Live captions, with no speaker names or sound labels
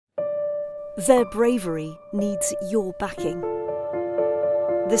Their bravery needs your backing.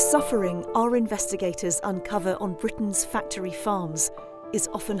 The suffering our investigators uncover on Britain's factory farms is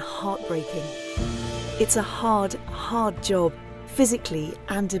often heartbreaking. It's a hard job, physically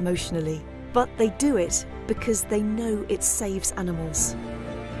and emotionally, but they do it because they know it saves animals.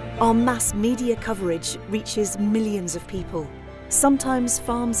 Our mass media coverage reaches millions of people. Sometimes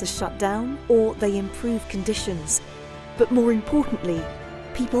farms are shut down or they improve conditions, but more importantly,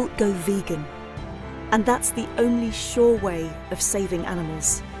 people go vegan. And that's the only sure way of saving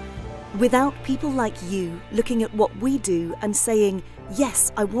animals. Without people like you looking at what we do and saying,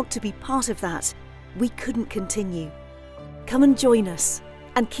 yes, I want to be part of that, we couldn't continue. Come and join us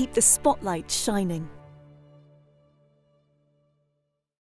and keep the spotlight shining.